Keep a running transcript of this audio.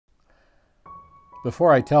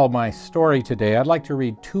Before I tell my story today, I'd like to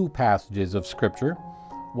read two passages of Scripture.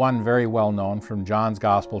 One very well known from John's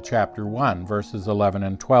Gospel, chapter 1, verses 11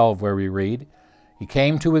 and 12, where we read, "He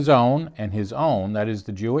came to his own, and his own, that is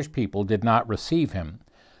the Jewish people, did not receive him.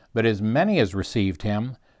 But as many as received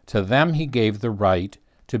him, to them he gave the right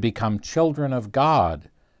to become children of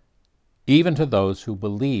God, even to those who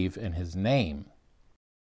believe in his name."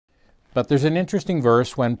 But there's an interesting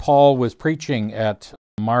verse when Paul was preaching at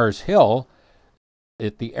Mars Hill,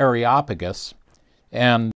 at the Areopagus,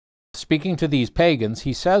 and speaking to these pagans,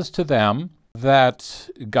 he says to them that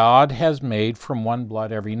God has made from one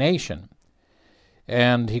blood every nation.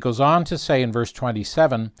 And he goes on to say in verse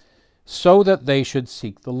 27, "So that they should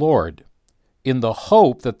seek the Lord, in the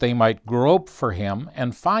hope that they might grope for him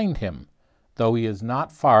and find him, though he is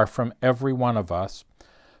not far from every one of us.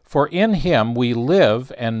 For in him we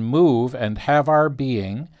live and move and have our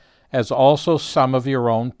being, as also some of your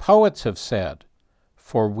own poets have said.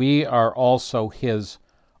 For we are also his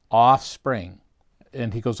offspring."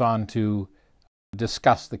 And he goes on to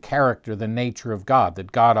discuss the character, the nature of God,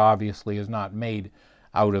 that God obviously is not made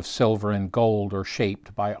out of silver and gold or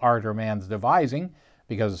shaped by art or man's devising,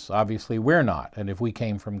 because obviously we're not. And if we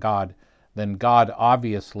came from God, then God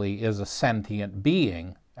obviously is a sentient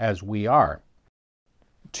being as we are.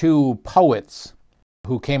 Two poets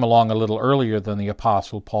who came along a little earlier than the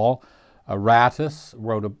Apostle Paul, Aratus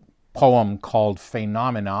wrote a poem called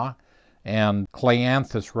Phenomena, and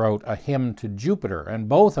Cleanthus wrote a hymn to Jupiter, and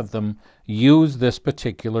both of them use this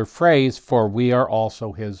particular phrase, "For we are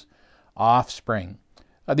also his offspring."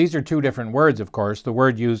 These are two different words, of course. The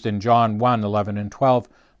word used in John 1, 11 and 12,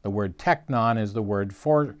 the word teknon, is the word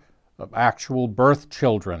for actual birth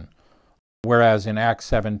children, whereas in Acts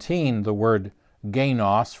 17, the word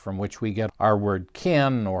genos, from which we get our word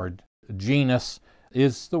kin or genus,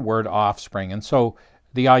 is the word offspring. And so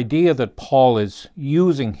the idea that Paul is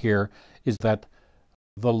using here is that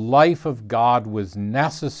the life of God was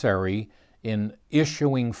necessary in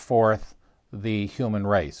issuing forth the human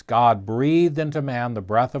race. God breathed into man the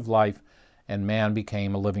breath of life, and man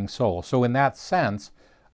became a living soul. So in that sense,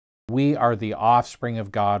 we are the offspring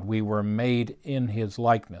of God. We were made in his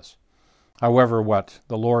likeness. However, what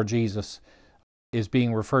the Lord Jesus is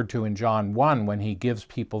being referred to in John 1, when he gives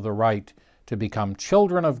people the right to become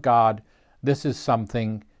children of God, this is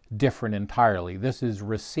something different entirely. This is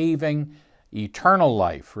receiving eternal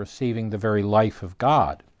life, receiving the very life of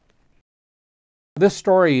God. This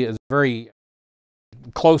story is very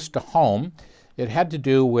close to home. It had to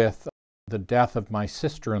do with the death of my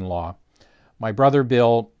sister-in-law. My brother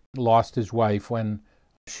Bill lost his wife when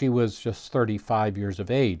she was just 35 years of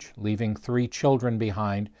age, leaving 3 children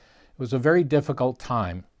behind. It was a very difficult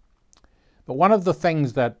time. But one of the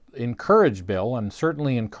things that encouraged Bill, and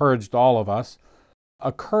certainly encouraged all of us,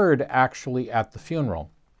 occurred actually at the funeral.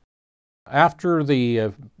 After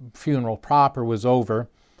the funeral proper was over,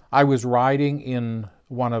 I was riding in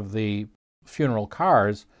one of the funeral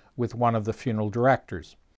cars with one of the funeral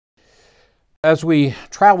directors. As we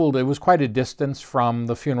traveled, it was quite a distance from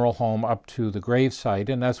the funeral home up to the gravesite,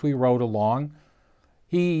 and as we rode along,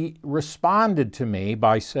 he responded to me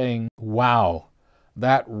by saying, "Wow,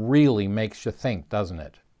 that really makes you think, doesn't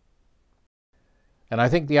it?" And I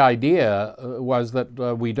think the idea was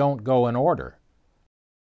that we don't go in order.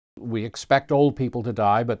 We expect old people to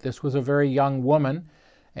die, but this was a very young woman,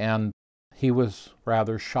 and he was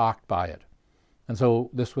rather shocked by it. And so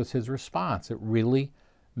this was his response. "It really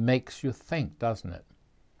makes you think, doesn't it?"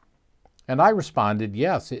 And I responded,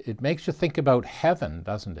 "Yes, it makes you think about heaven,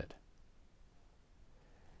 doesn't it?"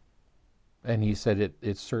 And he said,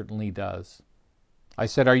 it certainly does." I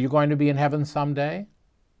said, "Are you going to be in heaven someday?"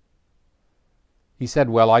 He said,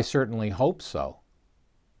 "Well, I certainly hope so."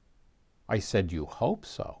 I said, "You hope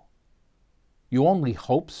so? You only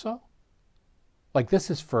hope so? Like, this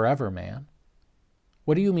is forever, man.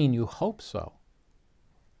 What do you mean you hope so?"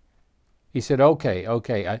 He said,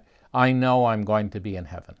 okay, I know I'm going to be in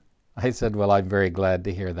heaven." I said, "Well, I'm very glad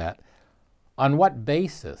to hear that. On what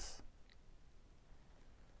basis?"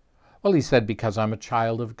 "Well," he said, "because I'm a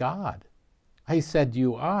child of God." I said,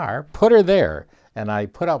 "You are? Put her there." And I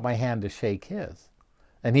put out my hand to shake his.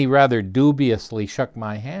 And he rather dubiously shook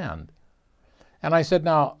my hand. And I said,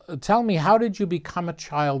 "Now, tell me, how did you become a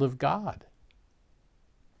child of God?"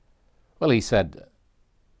 "Well," he said,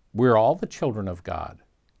 "we're all the children of God.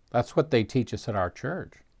 That's what they teach us at our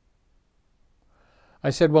church."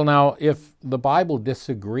 I said, "Well, now, if the Bible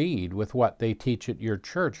disagreed with what they teach at your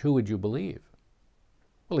church, who would you believe?"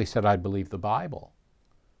 "Well," he said, "I'd believe the Bible."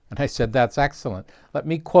 And I said, "That's excellent. Let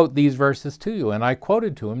me quote these verses to you." And I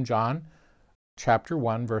quoted to him John chapter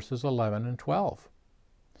 1, verses 11 and 12.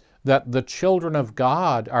 that the children of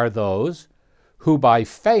God are those who by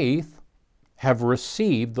faith have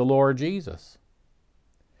received the Lord Jesus.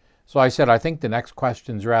 So I said, I think the next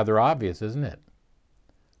question's rather obvious, isn't it?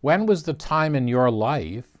 When was the time in your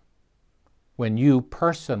life when you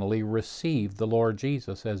personally received the Lord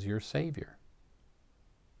Jesus as your Savior?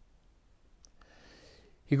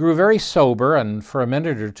 He grew very sober and for a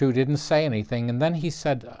minute or two didn't say anything, and then he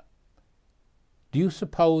said, do you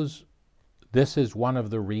suppose this is one of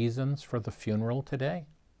the reasons for the funeral today?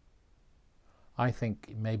 I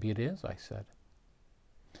think maybe it is, I said.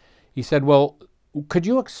 He said, well, could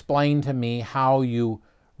you explain to me how you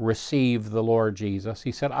received the Lord Jesus?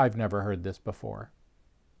 He said, I've never heard this before.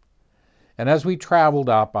 And as we traveled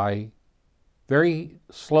up, I very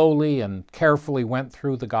slowly and carefully went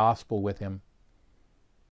through the gospel with him.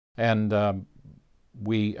 And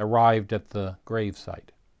we arrived at the gravesite.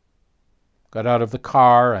 Got out of the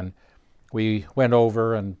car and we went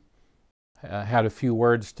over and had a few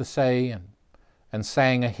words to say and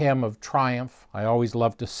sang a hymn of triumph. I always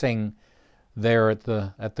love to sing there at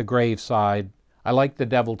the graveside. I like the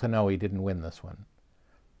devil to know he didn't win this one.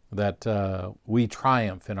 That we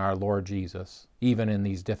triumph in our Lord Jesus, even in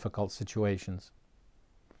these difficult situations.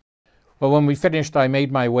 Well, when we finished, I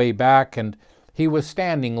made my way back, and he was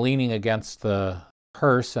standing leaning against the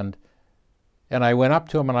hearse, and I went up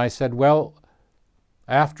to him and I said, well,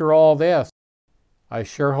 after all this, I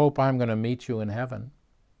sure hope I'm going to meet you in heaven.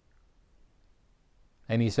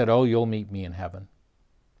 And he said, oh, you'll meet me in heaven.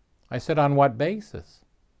 I said, on what basis?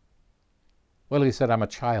 Well, he said, I'm a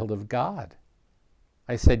child of God.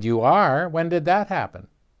 I said, you are? When did that happen?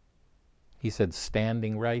 He said,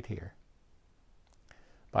 standing right here.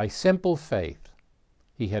 By simple faith,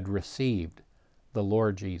 he had received the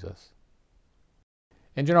Lord Jesus.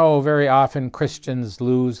 And you know, very often Christians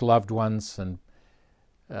lose loved ones, and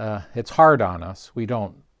it's hard on us. We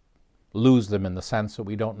don't lose them in the sense that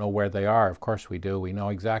we don't know where they are. Of course we do. We know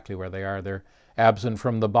exactly where they are. They're absent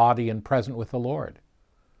from the body and present with the Lord.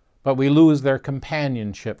 But we lose their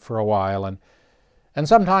companionship for a while, and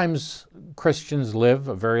sometimes Christians live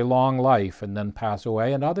a very long life and then pass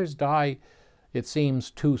away, and others die, it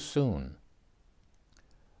seems, too soon.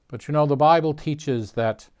 But you know, the Bible teaches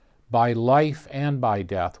that by life and by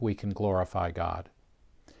death we can glorify God.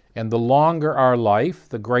 And the longer our life,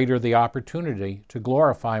 the greater the opportunity to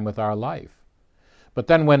glorify Him with our life. But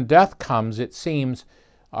then when death comes, it seems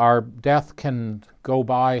our death can go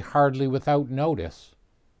by hardly without notice.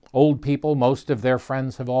 Old people, most of their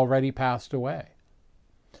friends have already passed away.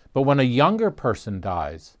 But when a younger person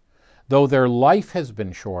dies, though their life has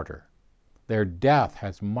been shorter, their death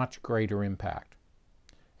has much greater impact.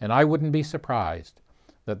 And I wouldn't be surprised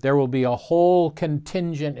that there will be a whole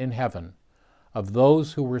contingent in heaven of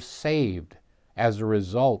those who were saved as a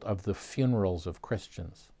result of the funerals of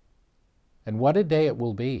Christians. And what a day it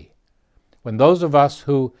will be when those of us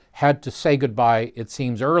who had to say goodbye, it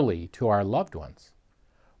seems early, to our loved ones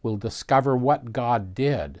will discover what God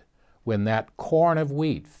did when that corn of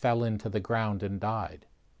wheat fell into the ground and died,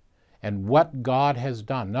 and what God has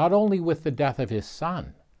done, not only with the death of His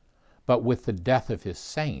Son, but with the death of His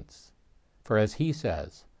saints. For as He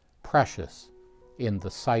says, precious in the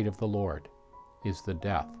sight of the Lord is the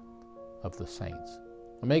death of the saints.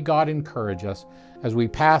 May God encourage us as we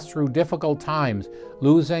pass through difficult times,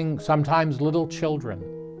 losing sometimes little children.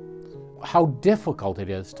 How difficult it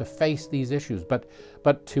is to face these issues,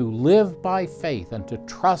 but to live by faith and to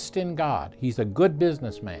trust in God. He's a good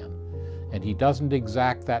businessman, and He doesn't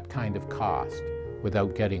exact that kind of cost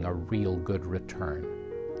without getting a real good return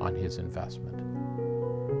on His investment.